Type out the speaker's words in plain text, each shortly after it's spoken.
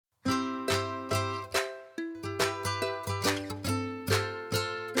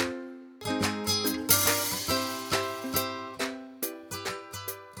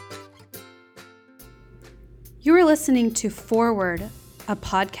You are listening to Forward, a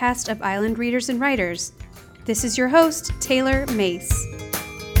podcast of Island Readers and Writers. This is your host, Taylor Mace.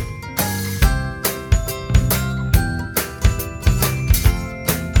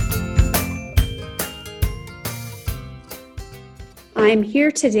 I'm here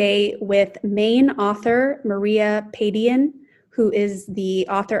today with Maine author Maria Padian, who is the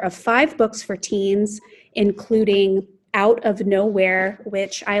author of 5 books for teens, including Out of Nowhere,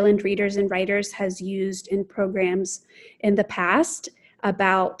 which Island Readers and Writers has used in programs in the past,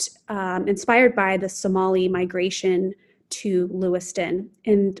 about inspired by the Somali migration to Lewiston.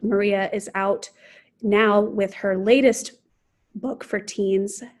 And Maria is out now with her latest book for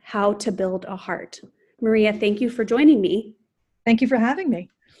teens, How to Build a Heart. Maria, thank you for joining me. Thank you for having me.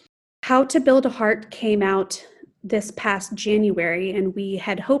 How to Build a Heart came out this past January, and we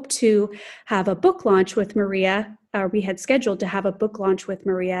had hoped to have a book launch with Maria. We had scheduled to have a book launch with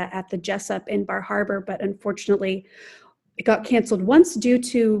Maria at the Jessup in Bar Harbor, but unfortunately it got canceled once due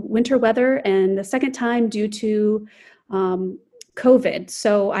to winter weather and the second time due to COVID.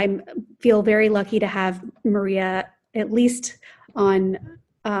 So I feel very lucky to have Maria at least on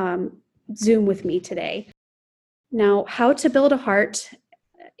Zoom with me today. Now, How to Build a Heart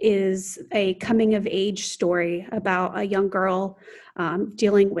is a coming-of-age story about a young girl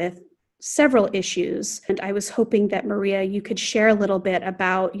dealing with several issues. And I was hoping that, Maria, you could share a little bit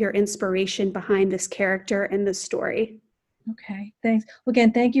about your inspiration behind this character and this story. Okay, thanks. Well,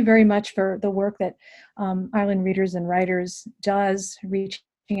 again, thank you very much for the work that Island Readers and Writers does, reaching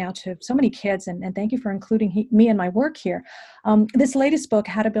out to so many kids, and thank you for including me in my work here. This latest book,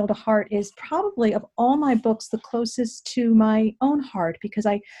 How to Build a Heart, is probably of all my books the closest to my own heart, because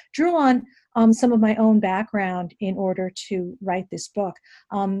I drew on some of my own background in order to write this book.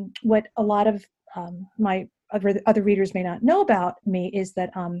 What a lot of my other readers may not know about me is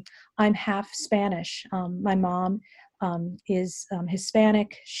that I'm half Spanish. My mom is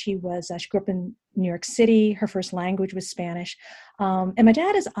Hispanic. She grew up in New York City. Her first language was Spanish. And my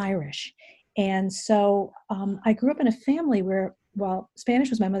dad is Irish. And so I grew up in a family where, while Spanish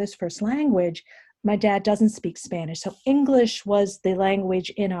was my mother's first language, my dad doesn't speak Spanish. So English was the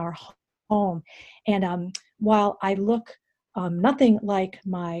language in our home. And while I look nothing like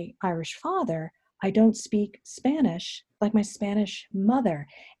my Irish father, I don't speak Spanish like my Spanish mother.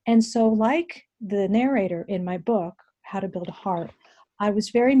 And so, like the narrator in my book, How to Build a Heart, I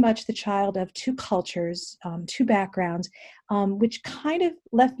was very much the child of two cultures, two backgrounds, which kind of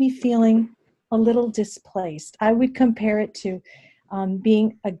left me feeling a little displaced. I would compare it to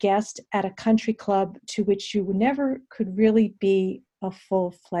being a guest at a country club to which you never could really be a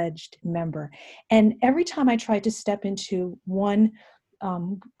full-fledged member. And every time I tried to step into one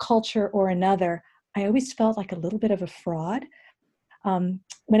culture or another, I always felt like a little bit of a fraud.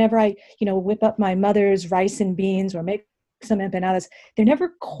 Whenever I, whip up my mother's rice and beans or make some empanadas, they're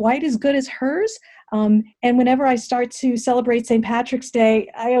never quite as good as hers. And whenever I start to celebrate St. Patrick's Day,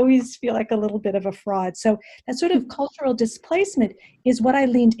 I always feel like a little bit of a fraud. So that sort of cultural displacement is what I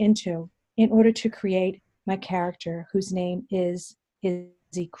leaned into in order to create my character, whose name is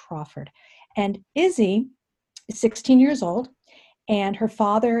Izzy Crawford. And Izzy is 16 years old. And her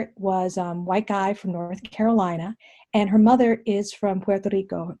father was a white guy from North Carolina, and her mother is from Puerto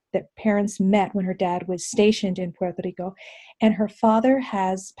Rico. That parents met when her dad was stationed in Puerto Rico, and her father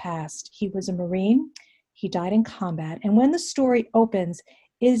has passed. He was a Marine. He died in combat. And when the story opens,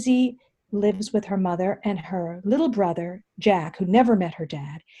 Izzy lives with her mother and her little brother, Jack, who never met her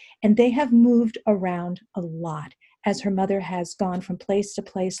dad, and they have moved around a lot as her mother has gone from place to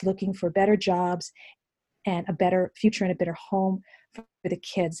place looking for better jobs and a better future and a better home for the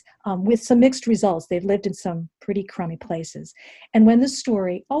kids, with some mixed results. They've lived in some pretty crummy places. And when the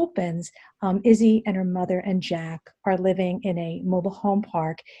story opens, Izzy and her mother and Jack are living in a mobile home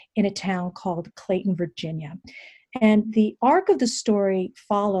park in a town called Clayton, Virginia. And the arc of the story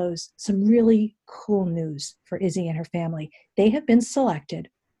follows some really cool news for Izzy and her family. They have been selected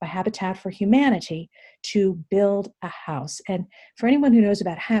by Habitat for Humanity to build a house. And for anyone who knows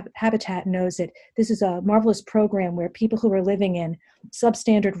about Habitat knows that this is a marvelous program where people who are living in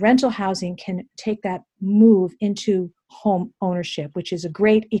substandard rental housing can take that move into home ownership, which is a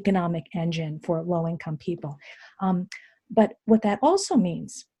great economic engine for low-income people. But what that also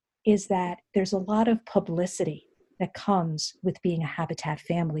means is that there's a lot of publicity that comes with being a Habitat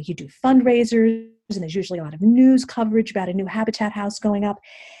family. You do fundraisers, and there's usually a lot of news coverage about a new Habitat house going up.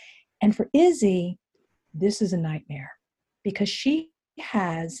 And for Izzy, this is a nightmare, because she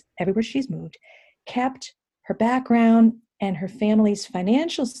has, everywhere she's moved, kept her background and her family's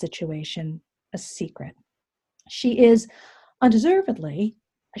financial situation a secret. She is undeservedly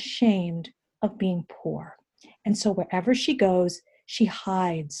ashamed of being poor. And so wherever she goes, she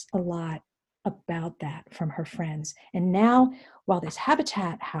hides a lot about that from her friends. And now, while this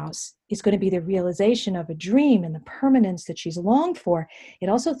Habitat house is going to be the realization of a dream and the permanence that she's longed for, it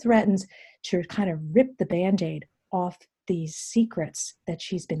also threatens to kind of rip the Band-Aid off these secrets that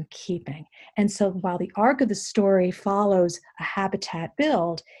she's been keeping. And so while the arc of the story follows a Habitat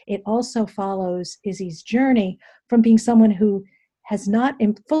build, it also follows Izzy's journey from being someone who has not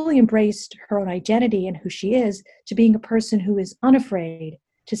fully embraced her own identity and who she is, to being a person who is unafraid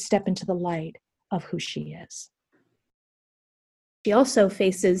to step into the light of who she is. She also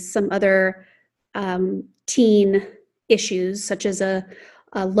faces some other teen issues, such as a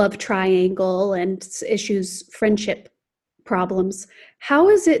love triangle and issues, friendship problems. How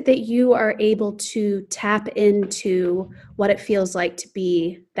is it that you are able to tap into what it feels like to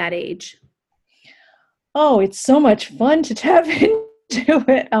be that age? Oh, it's so much fun to tap into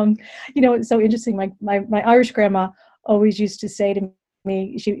it. It's so interesting. My Irish grandma always used to say to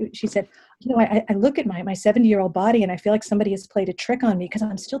me, she said, I look at my 70-year-old body and I feel like somebody has played a trick on me because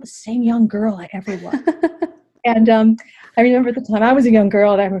I'm still the same young girl I ever was. And I remember at the time I was a young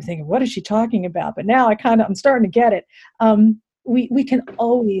girl and I remember thinking, what is she talking about? But now I'm starting to get it. We can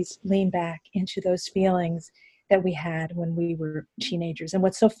always lean back into those feelings that we had when we were teenagers. And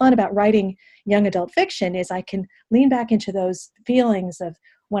what's so fun about writing young adult fiction is I can lean back into those feelings of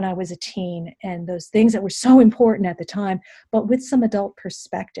when I was a teen and those things that were so important at the time, but with some adult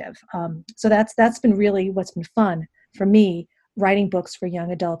perspective. So that's been really what's been fun for me, writing books for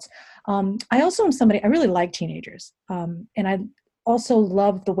young adults. I also am somebody, I really like teenagers. And I also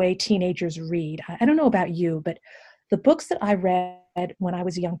love the way teenagers read. I don't know about you, but the books that I read when I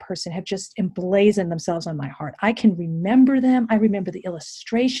was a young person have just emblazoned themselves on my heart. I can remember them. I remember the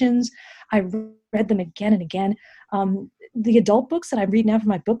illustrations. I read them again and again. The adult books that I read now for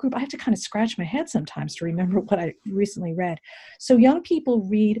my book group, I have to kind of scratch my head sometimes to remember what I recently read. So young people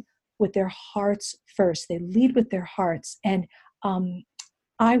read with their hearts first. They lead with their hearts. And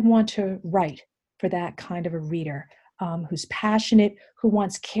I want to write for that kind of a reader. Who's passionate, who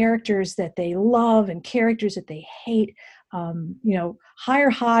wants characters that they love and characters that they hate, higher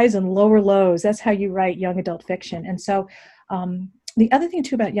highs and lower lows. That's how you write young adult fiction. And so the other thing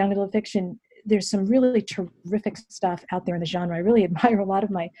too about young adult fiction, there's some really terrific stuff out there in the genre. I really admire a lot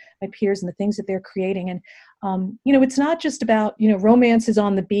of my peers and the things that they're creating. And, it's not just about, romances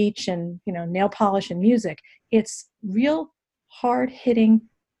on the beach and, nail polish and music. It's real hard-hitting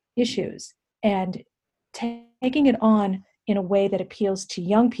issues. And taking it on in a way that appeals to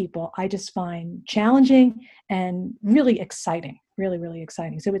young people, I just find challenging and really exciting, really, really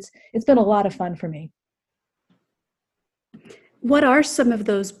exciting. So it's been a lot of fun for me. What are some of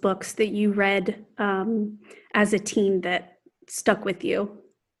those books that you read as a teen that stuck with you?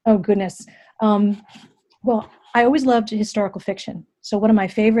 Oh, goodness. Well, I always loved historical fiction. So one of my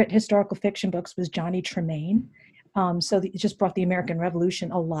favorite historical fiction books was Johnny Tremain. It just brought the American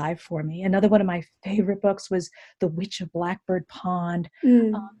Revolution alive for me. Another one of my favorite books was The Witch of Blackbird Pond.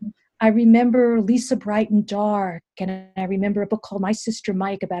 I remember Lisa Brighton Dark, and I remember a book called My Sister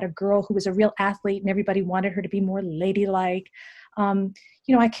Mike about a girl who was a real athlete and everybody wanted her to be more ladylike.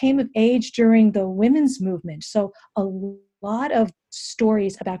 I came of age during the women's movement. So a lot of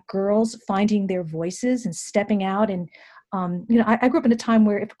stories about girls finding their voices and stepping out. And I grew up in a time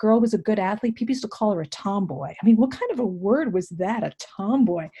where if a girl was a good athlete, people used to call her a tomboy. I mean, what kind of a word was that, a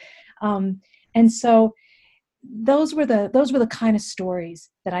tomboy? And so those were the kind of stories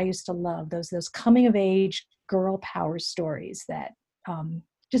that I used to love. Those coming of age girl power stories that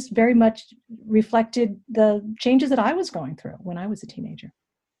just very much reflected the changes that I was going through when I was a teenager.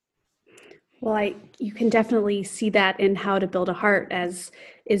 Well, you can definitely see that in How to Build a Heart as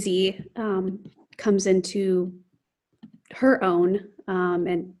Izzy comes into her own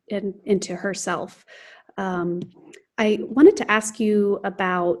and into herself. I wanted to ask you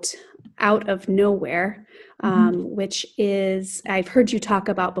about Out of Nowhere, which is, I've heard you talk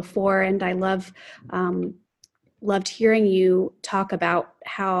about before, and I loved hearing you talk about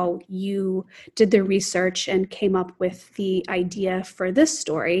how you did the research and came up with the idea for this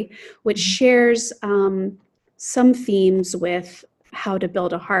story, which shares some themes with How to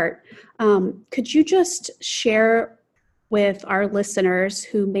Build a Heart. Could you just share with our listeners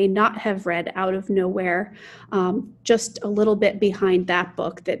who may not have read Out of Nowhere just a little bit behind that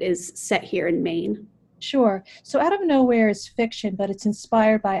book that is set here in Maine? Sure. So Out of Nowhere is fiction, but it's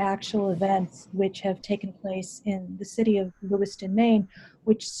inspired by actual events which have taken place in the city of Lewiston, Maine,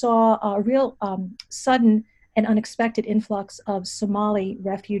 which saw a real sudden and unexpected influx of Somali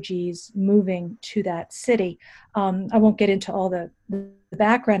refugees moving to that city. I won't get into all the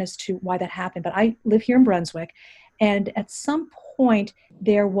background as to why that happened, but I live here in Brunswick. And at some point,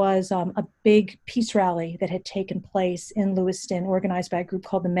 there was a big peace rally that had taken place in Lewiston, organized by a group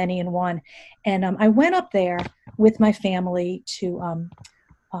called the Many in One. And I went up there with my family to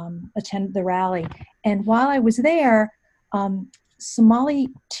attend the rally. And while I was there, Somali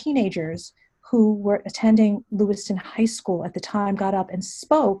teenagers who were attending Lewiston High School at the time got up and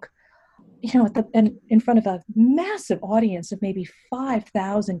spoke, in front of a massive audience of maybe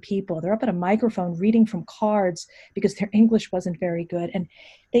 5,000 people. They're up at a microphone reading from cards because their English wasn't very good. And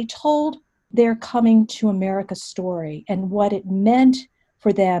they told their coming to America story and what it meant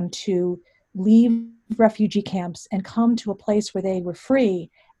for them to leave refugee camps and come to a place where they were free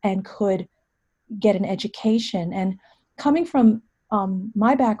and could get an education. And coming from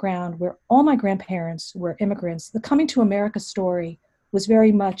my background, where all my grandparents were immigrants, the coming to America story was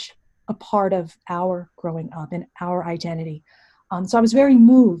very much a part of our growing up and our identity. So I was very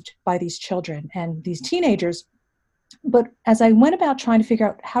moved by these children and these teenagers. But as I went about trying to figure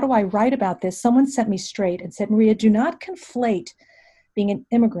out how do I write about this, someone set me straight and said, Maria, do not conflate being an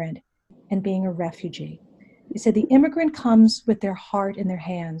immigrant and being a refugee. They said the immigrant comes with their heart in their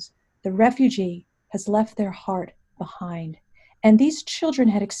hands. The refugee has left their heart behind. And these children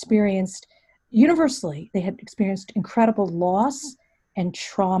had experienced, universally, they had experienced incredible loss and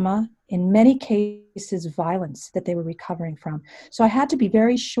trauma, in many cases violence that they were recovering from. So I had to be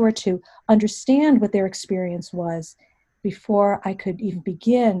very sure to understand what their experience was before I could even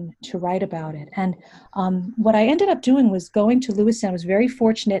begin to write about it. And what I ended up doing was going to Lewiston. I was very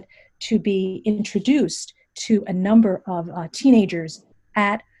fortunate to be introduced to a number of teenagers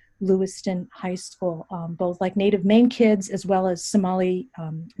at Lewiston High School, both like native Maine kids as well as Somali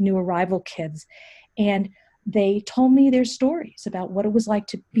new arrival kids. And they told me their stories about what it was like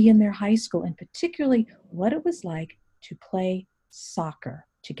to be in their high school, and particularly what it was like to play soccer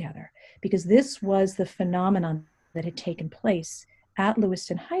together, because this was the phenomenon that had taken place at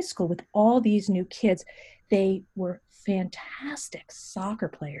Lewiston High School with all these new kids. They were fantastic soccer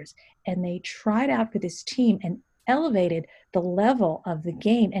players, and they tried out for this team and elevated the level of the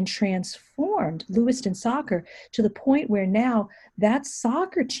game and transformed Lewiston soccer to the point where now that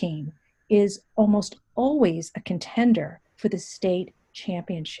soccer team is almost always a contender for the state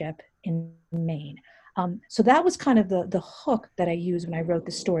championship in Maine. So that was kind of the hook that I used when I wrote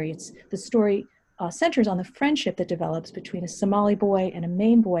the story. The story centers on the friendship that develops between a Somali boy and a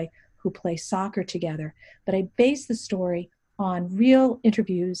Maine boy who play soccer together. But I based the story on real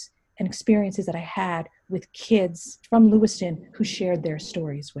interviews and experiences that I had with kids from Lewiston who shared their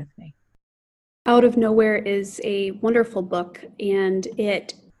stories with me. Out of Nowhere is a wonderful book, and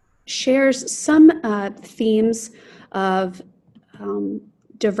it shares some themes of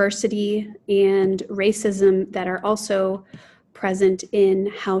diversity and racism that are also present in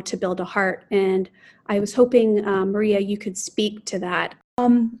How to Build a Heart. And I was hoping, Maria, you could speak to that.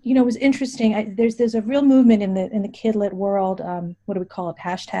 It was interesting. There's a real movement in the kidlit world. What do we call it?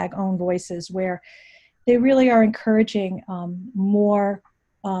 Hashtag Own Voices, where they really are encouraging more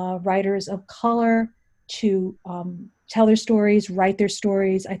writers of color to tell their stories, write their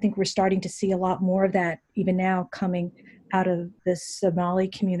stories. I think we're starting to see a lot more of that even now coming out of the Somali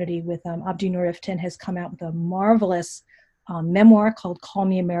community with Abdi Nur Iftin has come out with a marvelous memoir called Call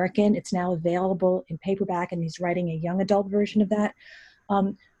Me American. It's now available in paperback, and he's writing a young adult version of that.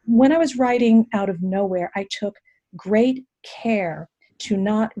 When I was writing Out of Nowhere, I took great care to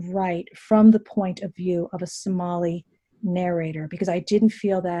not write from the point of view of a Somali narrator, because I didn't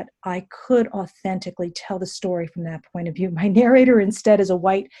feel that I could authentically tell the story from that point of view. My narrator instead is a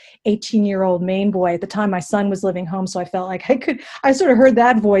white 18-year-old Maine boy. At the time, my son was living home, so I felt like I sort of heard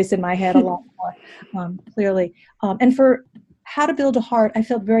that voice in my head a lot more clearly. And for How to Build a Heart, I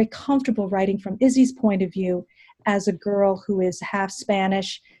felt very comfortable writing from Izzy's point of view as a girl who is half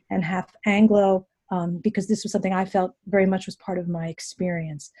Spanish and half Anglo, because this was something I felt very much was part of my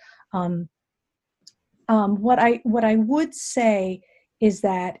experience. What I would say is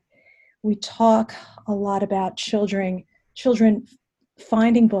that we talk a lot about children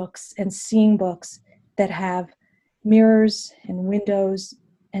finding books and seeing books that have mirrors and windows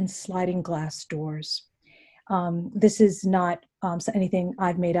and sliding glass doors. This is not anything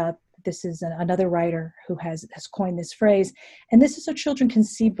I've made up. This is another writer who has coined this phrase. And this is so children can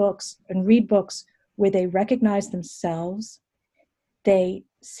see books and read books where they recognize themselves, they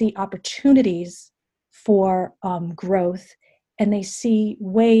see opportunities for growth, and they see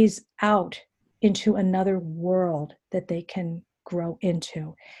ways out into another world that they can grow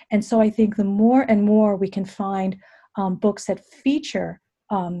into. And so I think the more and more we can find books that feature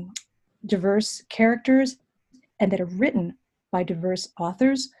diverse characters and that are written by diverse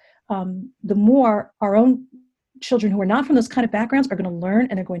authors, the more our own children who are not from those kind of backgrounds are going to learn,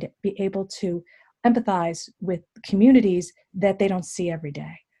 and they're going to be able to empathize with communities that they don't see every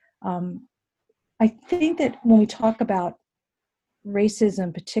day. I think that when we talk about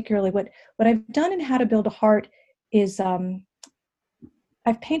racism, particularly, what I've done in How to Build a Heart is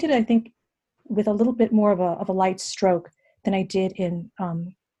I've painted, I think, with a little bit more of a light stroke than I did in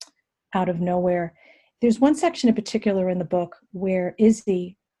Out of Nowhere. There's one section in particular in the book where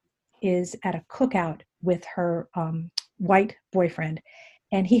Izzy is at a cookout with her white boyfriend,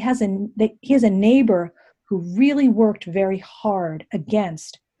 and he has a neighbor who really worked very hard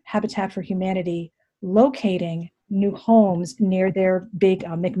against Habitat for Humanity locating new homes near their big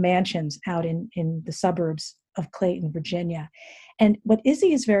McMansions out in the suburbs of Clayton, Virginia. And what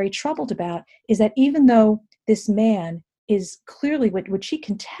Izzy is very troubled about is that even though this man is clearly, what she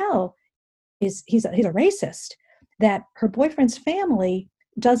can tell is he's a racist, that her boyfriend's family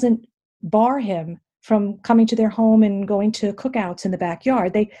doesn't bar him from coming to their home and going to cookouts in the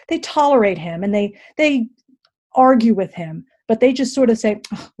backyard. They tolerate him and they argue with him, but they just sort of say,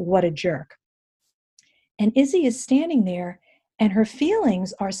 oh, what a jerk. And Izzy is standing there, and her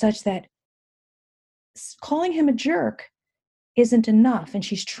feelings are such that calling him a jerk isn't enough. And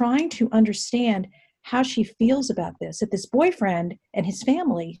she's trying to understand how she feels about this, that this boyfriend and his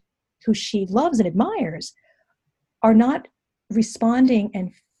family, who she loves and admires, are not responding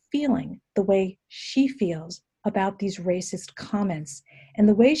and feeling the way she feels about these racist comments. And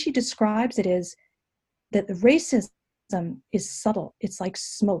the way she describes it is that the racism is subtle. It's like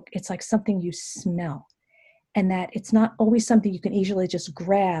smoke. It's like something you smell. And that it's not always something you can easily just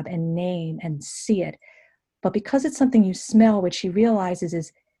grab and name and see it. But because it's something you smell, what she realizes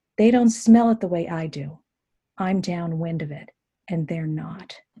is they don't smell it the way I do. I'm downwind of it, and they're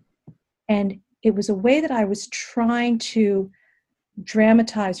not. And it was a way that I was trying to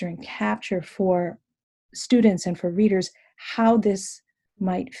dramatize or and capture for students and for readers how this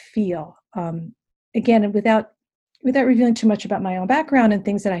might feel. Again, without revealing too much about my own background and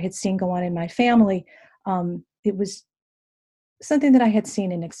things that I had seen go on in my family, it was something that I had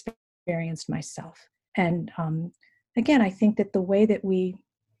seen and experienced myself. And again, I think that the way that we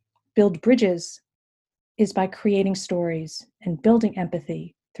build bridges is by creating stories and building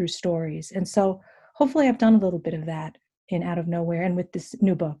empathy through stories. And so hopefully I've done a little bit of that in Out of Nowhere and with this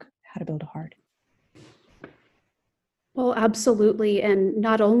new book, How to Build a Heart. Well, absolutely. And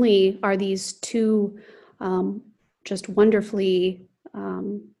not only are these two just wonderfully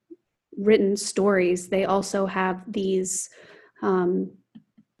written stories, they also have these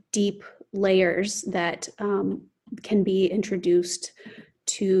deep layers that can be introduced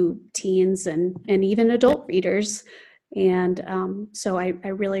to teens and even adult readers. And so I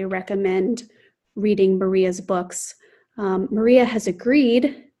really recommend reading Maria's books. Maria has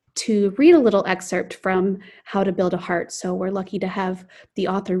agreed to read a little excerpt from How to Build a Heart. So we're lucky to have the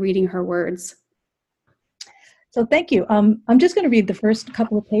author reading her words. So thank you. I'm just going to read the first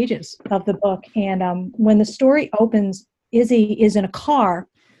couple of pages of the book. And when the story opens, Izzy is in a car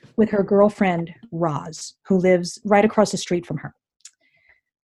with her girlfriend, Roz, who lives right across the street from her.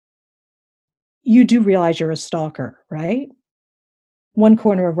 You do realize you're a stalker, right? One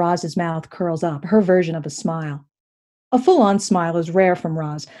corner of Roz's mouth curls up, her version of a smile. A full-on smile is rare from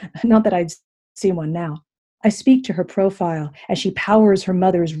Roz, not that I'd see one now. I speak to her profile as she powers her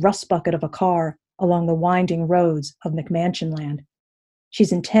mother's rust bucket of a car along the winding roads of McMansion land.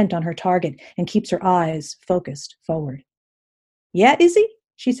 She's intent on her target and keeps her eyes focused forward. Yeah, Izzy?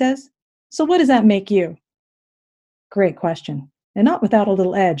 She says. So what does that make you? Great question. And not without a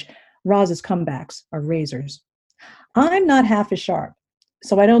little edge. Roz's comebacks are razors. I'm not half as sharp,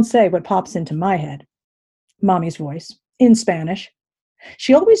 so I don't say what pops into my head. Mommy's voice, in Spanish.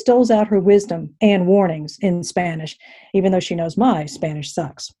 She always doles out her wisdom and warnings in Spanish, even though she knows my Spanish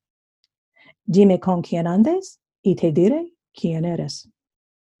sucks. Dime con quién andes y te diré quién eres.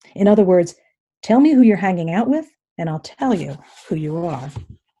 In other words, tell me who you're hanging out with, and I'll tell you who you are.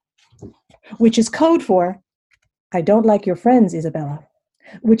 Which is code for, I don't like your friends, Isabella.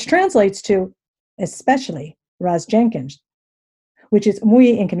 Which translates to, especially Roz Jenkins. Which is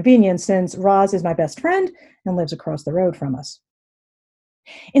muy inconvenient since Roz is my best friend and lives across the road from us.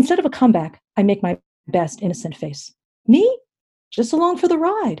 Instead of a comeback, I make my best innocent face. Me? Just along for the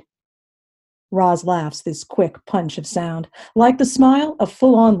ride. Roz laughs this quick punch of sound. Like the smile, a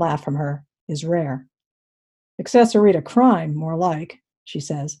full-on laugh from her is rare. Accessory to crime, more like, she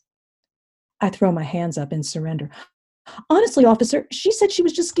says. I throw my hands up in surrender. Honestly, officer, she said she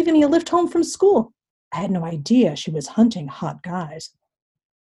was just giving me a lift home from school. I had no idea she was hunting hot guys.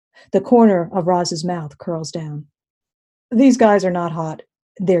 The corner of Roz's mouth curls down. These guys are not hot.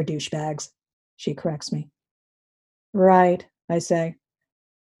 They're douchebags, she corrects me. Right, I say.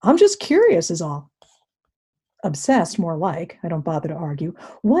 I'm just curious, is all. Obsessed, more like. I don't bother to argue.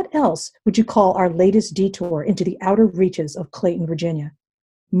 What else would you call our latest detour into the outer reaches of Clayton, Virginia?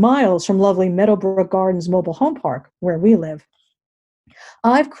 Miles from lovely Meadowbrook Gardens Mobile Home Park, where we live.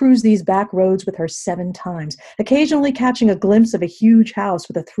 I've cruised these back roads with her 7 times, occasionally catching a glimpse of a huge house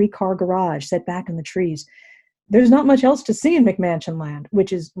with a 3-car garage set back in the trees. There's not much else to see in McMansion land,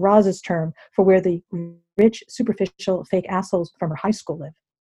 which is Roz's term for where the rich, superficial, fake assholes from her high school live.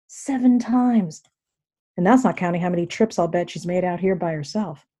 7 times. And that's not counting how many trips I'll bet she's made out here by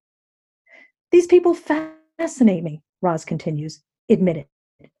herself. These people fascinate me, Roz continues. Admit it.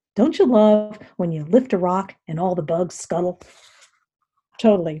 Don't you love when you lift a rock and all the bugs scuttle?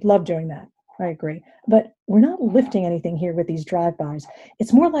 Totally. Love doing that. I agree. But we're not lifting anything here with these drive-bys.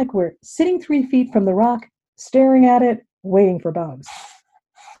 It's more like we're sitting 3 feet from the rock, staring at it, waiting for bugs.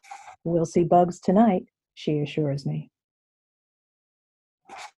 We'll see bugs tonight, she assures me.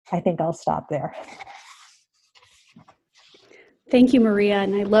 I think I'll stop there. Thank you, Maria.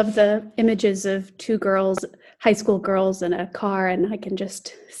 And I love the images of 2 girls, high school girls in a car, and I can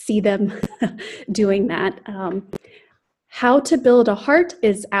just see them doing that. How to Build a Heart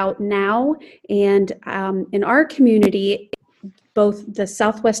is out now. And in our community, both the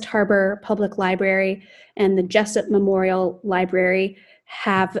Southwest Harbor Public Library and the Jessup Memorial Library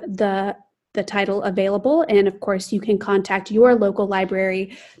have the title available. And of course, you can contact your local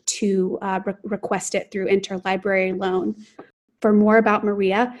library to request it through interlibrary loan. For more about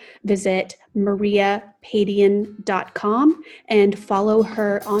Maria, visit mariapadian.com and follow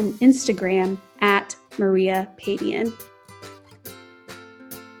her on Instagram at Maria Padian.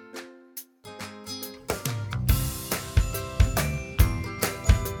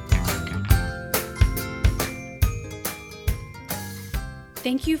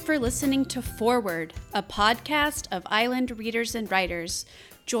 Thank you for listening to Forward, a podcast of Island Readers and Writers.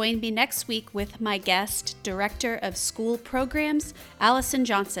 Join me next week with my guest, Director of School Programs, Allison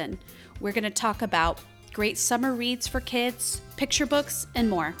Johnson. We're going to talk about great summer reads for kids, picture books, and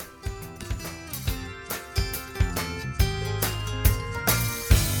more.